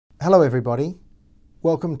Hello everybody,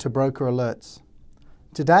 welcome to Broker Alerts.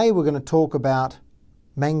 Today we're going to talk about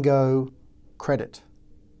Mango Credit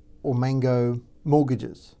or Mango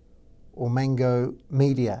Mortgages or Mango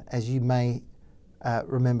Media, as you may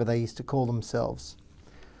remember they used to call themselves.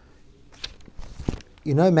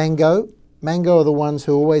 You know Mango are the ones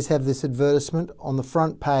who always have this advertisement on the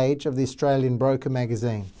front page of the Australian Broker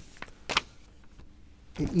magazine.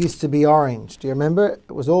 It used to be orange, do you remember?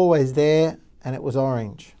 It was always there and it was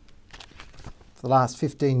orange. For the last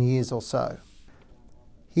 15 years or so.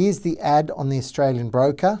 Here's the ad on the Australian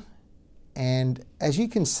Broker, and as you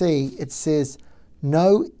can see it says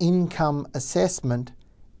no income assessment,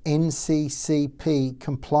 NCCP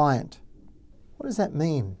compliant. What does that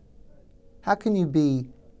mean? How can you be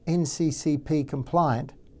NCCP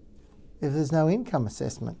compliant if there's no income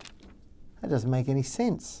assessment? That doesn't make any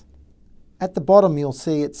sense. At the bottom you'll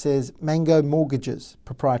see it says Mango Mortgages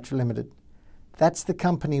Proprietary Limited. That's the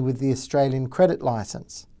company with the Australian credit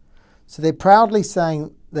licence. So they're proudly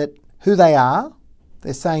saying that who they are.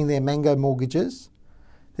 They're saying they're Mango Mortgages.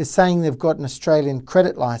 They're saying they've got an Australian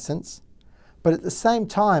credit licence. But at the same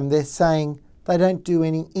time, they're saying they don't do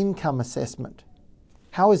any income assessment.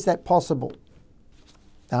 How is that possible?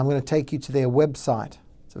 Now I'm going to take you to their website.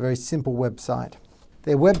 It's a very simple website.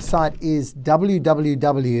 Their website is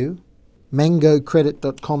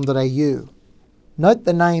www.mangocredit.com.au. Note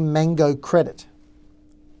the name Mango Credit.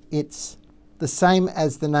 It's the same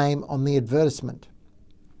as the name on the advertisement.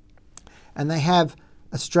 And they have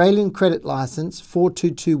Australian Credit Licence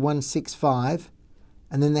 422165,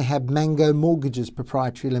 and then they have Mango Mortgages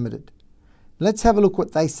Proprietary Limited. Let's have a look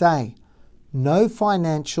what they say. No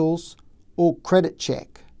financials or credit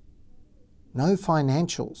check. No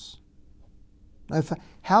financials.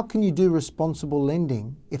 How can you do responsible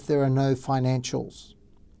lending if there are no financials?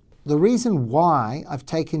 The reason why I've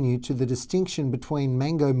taken you to the distinction between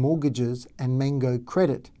Mango Mortgages and Mango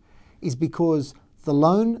Credit is because the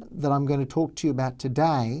loan that I'm going to talk to you about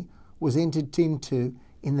today was entered into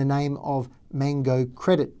in the name of Mango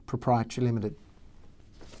Credit Proprietary Limited.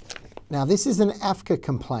 Now this is an AFCA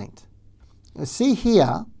complaint. Now, see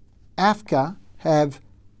here, AFCA have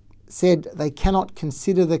said they cannot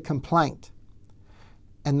consider the complaint.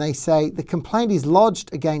 And they say the complaint is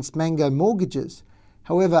lodged against Mango Mortgages.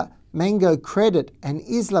 However, Mango Credit and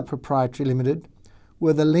Isla Proprietary Limited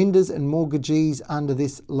were the lenders and mortgagees under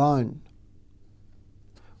this loan.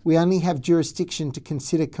 We only have jurisdiction to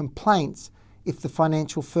consider complaints if the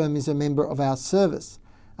financial firm is a member of our service.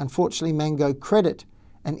 Unfortunately, Mango Credit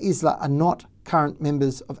and Isla are not current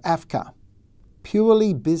members of AFCA.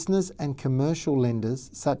 Purely business and commercial lenders,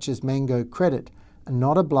 such as Mango Credit, are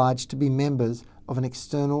not obliged to be members of an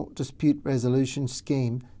external dispute resolution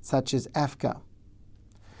scheme such as AFCA.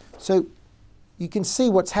 So you can see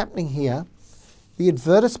what's happening here. The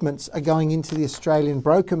advertisements are going into the Australian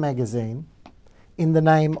Broker magazine in the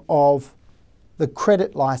name of the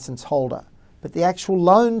credit licence holder, but the actual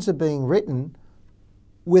loans are being written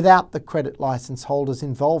without the credit licence holder's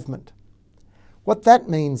involvement. What that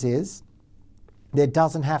means is there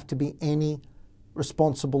doesn't have to be any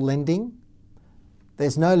responsible lending.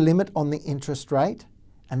 There's no limit on the interest rate,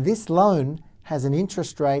 and this loan has an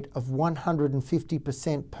interest rate of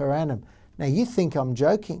 150% per annum. Now you think I'm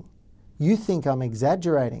joking. You think I'm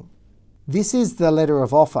exaggerating. This is the letter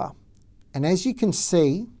of offer. And as you can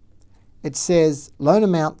see, it says loan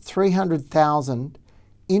amount $300,000,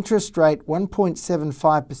 interest rate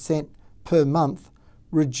 1.75% per month,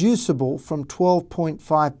 reducible from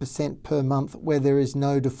 12.5% per month where there is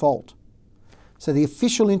no default. So the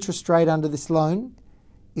official interest rate under this loan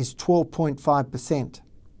is 12.5%.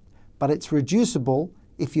 But it's reducible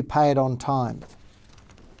if you pay it on time.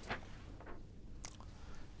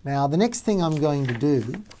 Now the next thing I'm going to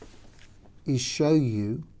do is show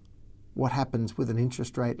you what happens with an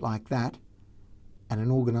interest rate like that and an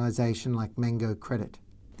organisation like Mango Credit.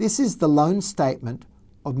 This is the loan statement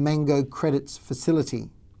of Mango Credit's facility.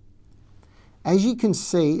 As you can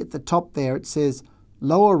see at the top there it says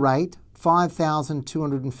lower rate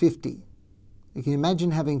 $5,250. You can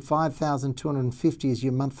imagine having $5,250 as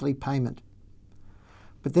your monthly payment.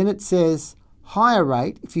 But then it says higher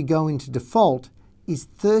rate, if you go into default, is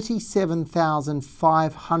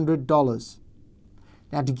 $37,500.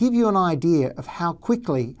 Now to give you an idea of how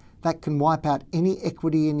quickly that can wipe out any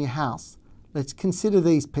equity in your house, let's consider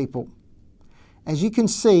these people. As you can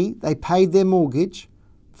see, they paid their mortgage,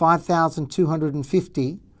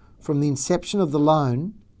 $5,250, from the inception of the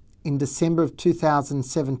loan in December of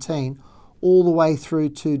 2017 all the way through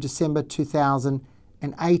to December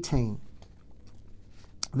 2018.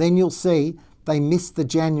 Then you'll see they missed the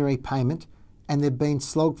January payment and they've been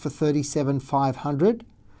slogged for $37,500.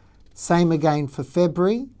 Same again for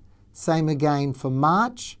February, same again for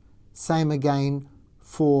March, same again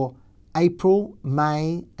for April,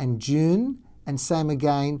 May and June, and same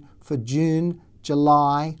again for June,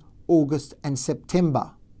 July, August and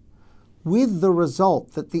September, with the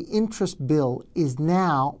result that the interest bill is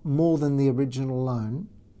now more than the original loan.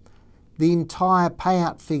 The entire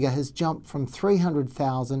payout figure has jumped from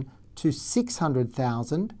 $300,000 to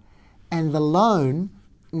 $600,000, and the loan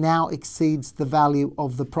now exceeds the value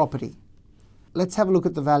of the property. Let's have a look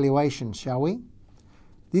at the valuation, shall we?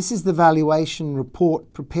 This is the valuation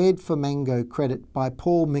report prepared for Mango Credit by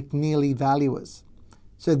Paul McNeely Valuers.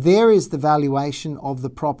 So there is the valuation of the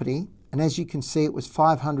property, and as you can see it was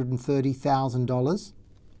 $530,000.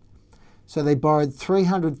 So they borrowed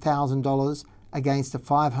 $300,000 against a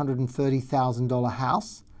 $530,000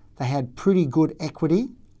 house. They had pretty good equity.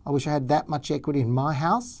 I wish I had that much equity in my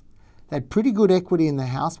house. They had pretty good equity in the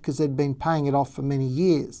house because they'd been paying it off for many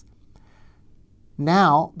years.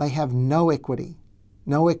 Now they have no equity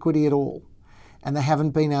at all, and they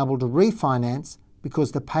haven't been able to refinance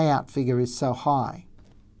because the payout figure is so high.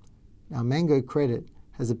 Now Mango Credit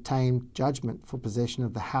has obtained judgment for possession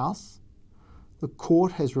of the house. The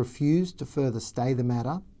court has refused to further stay the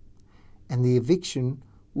matter, and the eviction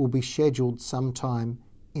will be scheduled sometime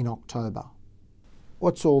in October.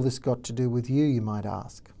 What's all this got to do with you might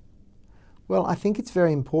ask? Well, I think it's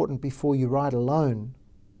very important before you write a loan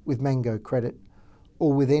with Mango Credit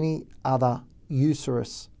or with any other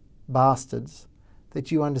usurious bastards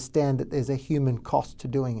that you understand that there's a human cost to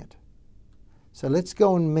doing it. So let's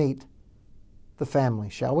go and meet the family,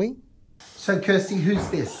 shall we? So Kirsty, who's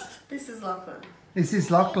this? This is Lachlan. This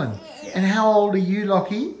is Lachlan. Yeah. And how old are you,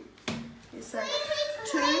 Lockie? He's 2.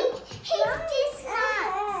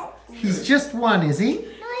 He's just 1, is he? He's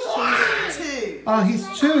 2. Oh, he's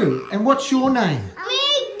 2. And what's your name?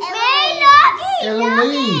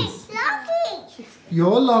 Eloise.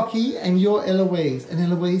 You're Lockie and you're Eloise. And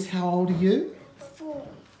Eloise, how old are you? 4.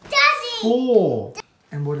 4.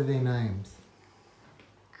 And what are their names?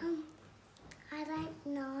 I don't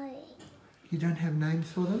know. You don't have names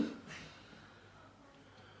for them?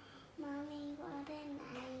 Mummy, what are their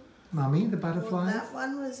names? Mummy, the Well, butterflies? that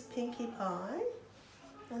one was Pinkie Pie,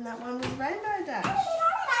 and that one was Rainbow Dash.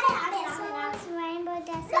 This one is Rainbow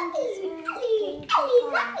Dash and this one is Pinkie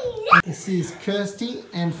Pie. This is Kirsty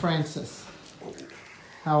and Francis.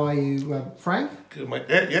 How are you, Frank? Good, mate.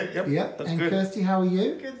 Yep. Yep. That's And good. Kirsty, how are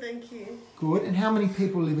you? Good, thank you. Good. And how many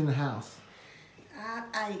people live in the house?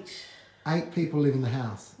 8. 8 people live in the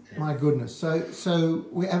house. My goodness. So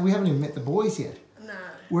we haven't even met the boys yet. No.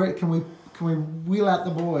 Where can we wheel out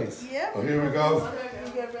the boys? Yep. Oh, here we go.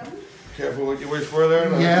 You go, Brendan. Careful what you wish for there.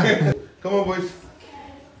 now. Yeah. Come on, boys.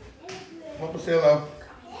 Come up and say hello.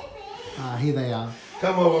 Ah, here they are.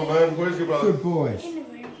 Come over, man. Where's your brother? Good boys.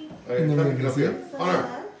 Right, in the come room, get up is he? here.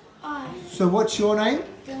 Honor. So what's your name?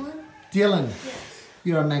 Dylan? Dylan.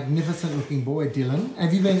 You're a magnificent looking boy, Dylan.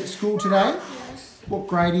 Have you been at school today? Yes. What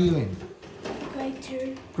grade are you in? Grade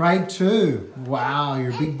 2. Grade 2. Wow,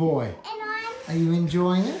 you're a big boy. And Are you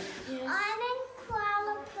enjoying it? I'm in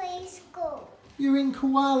Kuala Preschool. You're in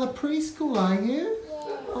Koala Preschool, are you?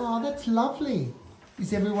 Yeah. Oh, that's lovely.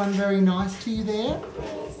 Is everyone very nice to you there?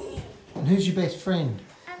 Yes. And who's your best friend?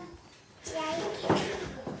 Jacob.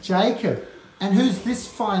 Jacob. And who's this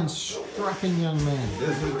fine, strapping young man?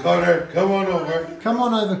 This is Connor. Come on over. Come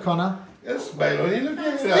on over, Connor. Yes, smile on you. Look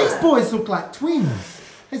at These that. boys look like twins.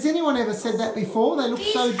 Has anyone ever said that before? They look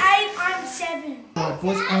so... 8, I'm 7. Right,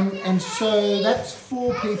 boys. And so that's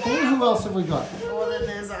 4 people. Who else have we got? Well, then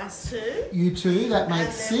there's us 2. You 2. That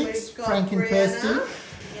makes And then 6. we've got Frank and Brianna. Kirsty.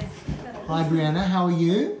 Hi, Brianna. How are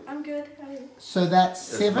you? I'm good. How are you? So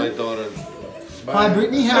that's That's my 7. daughter. Hi,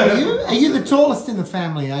 Brittany. How are you? Are you the tallest in the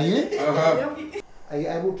family, are you? Uh-huh. Are you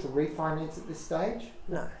able to refinance at this stage?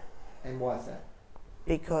 No, And why is that?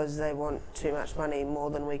 because they want too much money, more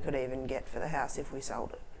than we could even get for the house if we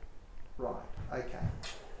sold it. Right, okay.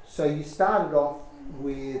 So you started off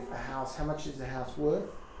with a house. How much is the house worth?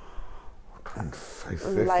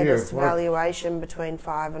 Latest valuation between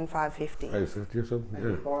 5 and 550. 550 or something. And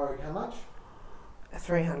you borrowed how much?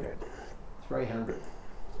 300. 300.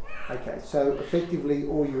 Okay, so effectively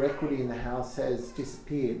all your equity in the house has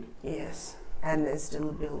disappeared. Yes, and there's still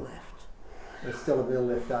a bill left. There's still a bill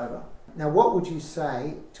left over. Now, what would you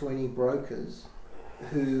say to any brokers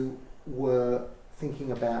who were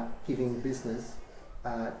thinking about giving business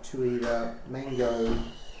to either Mango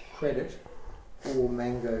Credit or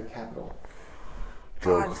Mango Capital?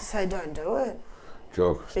 I'd say don't do it.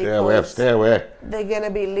 Joke. Stay away. Stay away. They're going to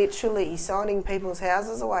be literally signing people's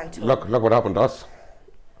houses away to Look what happened to us.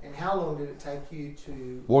 And how long did it take you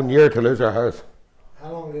to... 1 year to lose our house.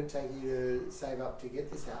 How long did it take you to save up to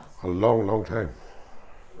get this house? A long, long time.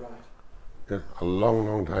 Right. Yeah, a long,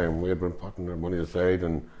 long time. We had been putting our money aside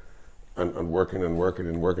and working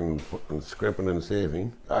and scraping and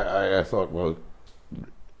saving. I thought, well,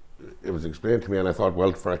 it was explained to me, and I thought,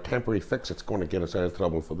 well, for a temporary fix, it's going to get us out of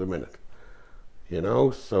trouble for the minute. You know,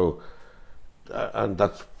 so, and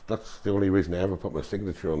that's the only reason I ever put my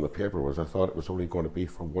signature on the paper, was I thought it was only going to be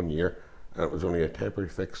for 1 year, and it was only a temporary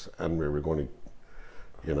fix, and we were going to,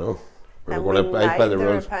 you know, we were going to abide by the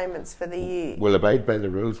rules. Repayments for the year. We'll abide by the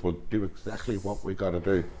rules. We'll do exactly what we got to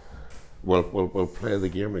do. We'll play the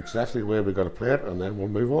game exactly the way we got to play it, and then we'll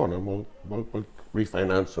move on, and we'll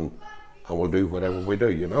refinance and we'll do whatever we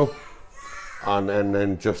do, you know. And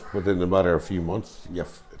then just within a matter of a few months,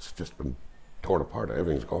 it's just been torn apart.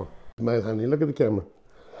 Everything's gone. Smile, honey. Look at the camera.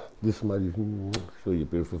 This smile, you can show your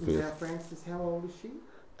beautiful face. Now, Frances, how old is she?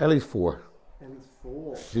 Ellie's 4. Ellie's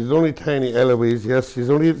 4. She's only tiny. Eloise, yes, she's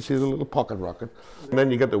a little pocket rocket. And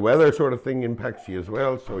then you get the weather sort of thing impacts you as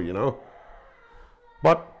well, so you know.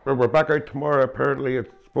 But we're back out tomorrow. Apparently,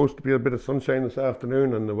 it's supposed to be a bit of sunshine this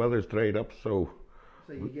afternoon, and the weather's dried up. So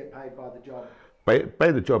you get paid by the job. By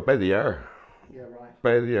the job, by the hour. Yeah, right.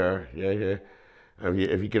 By the hour, yeah.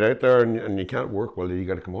 If you get out there and you can't work, well, you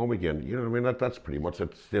got to come home again. You know what I mean? That's pretty much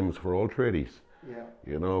it. Stems for all tradies. Yeah.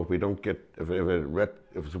 You know, if we don't get if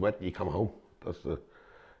it's wet, you come home.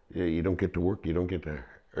 You don't get to work. You don't get to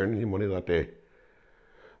earn any money that day.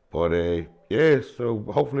 But so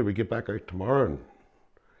hopefully we get back out tomorrow and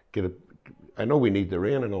get a. I know we need the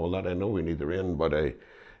rain and all that. I know we need the rain, but I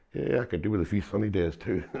could do with a few sunny days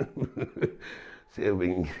too. See if we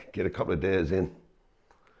can get a couple of days in.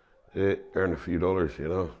 Earn a few dollars, you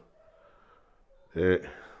know.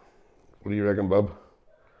 What do you reckon, Bob?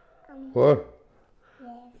 What?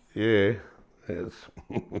 Yes. Yeah, yes.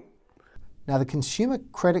 Now, the Consumer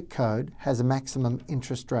Credit Code has a maximum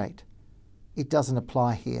interest rate. It doesn't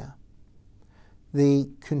apply here. The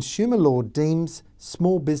consumer law deems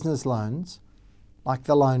small business loans, like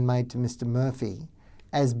the loan made to Mr. Murphy,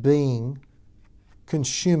 as being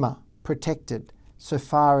consumer protected so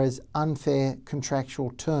far as unfair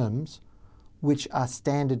contractual terms, which are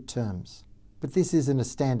standard terms. But this isn't a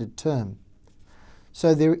standard term.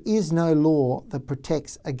 So there is no law that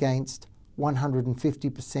protects against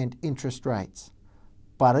 150% interest rates.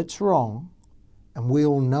 But it's wrong, and we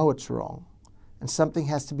all know it's wrong, and something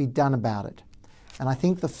has to be done about it. And I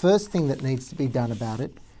think the first thing that needs to be done about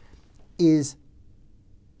it is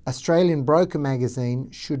Australian Broker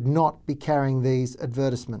Magazine should not be carrying these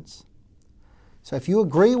advertisements. So if you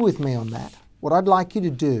agree with me on that, what I'd like you to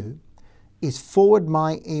do is forward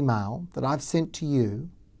my email that I've sent to you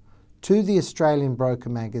to the Australian Broker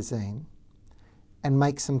Magazine and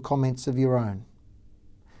make some comments of your own.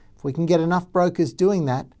 If we can get enough brokers doing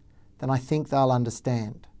that, then I think they'll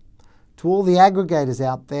understand. To all the aggregators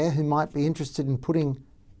out there who might be interested in putting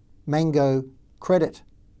Mango Credit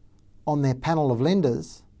on their panel of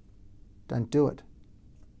lenders, don't do it.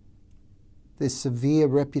 There's severe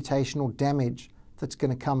reputational damage that's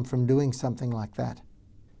going to come from doing something like that.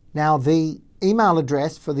 Now, the email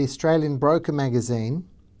address for the Australian Broker Magazine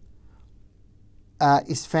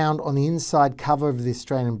is found on the inside cover of the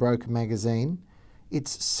Australian Broker Magazine.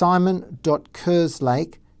 It's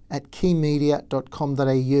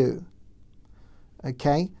simon.kerslake@keymedia.com.au.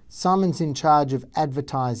 Okay, Simon's in charge of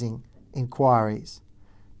advertising inquiries.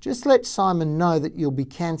 Just let Simon know that you'll be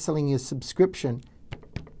cancelling your subscription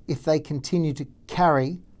if they continue to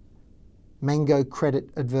carry Mango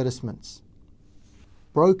Credit advertisements.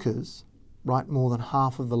 Brokers write more than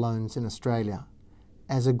half of the loans in Australia.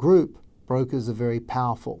 As a group, brokers are very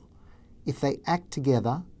powerful. If they act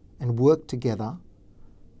together and work together,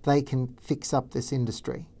 they can fix up this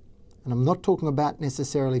industry. And I'm not talking about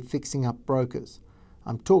necessarily fixing up brokers.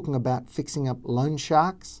 I'm talking about fixing up loan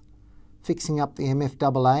sharks, fixing up the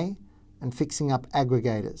MFAA, and fixing up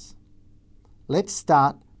aggregators. Let's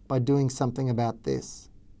start by doing something about this.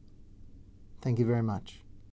 Thank you very much.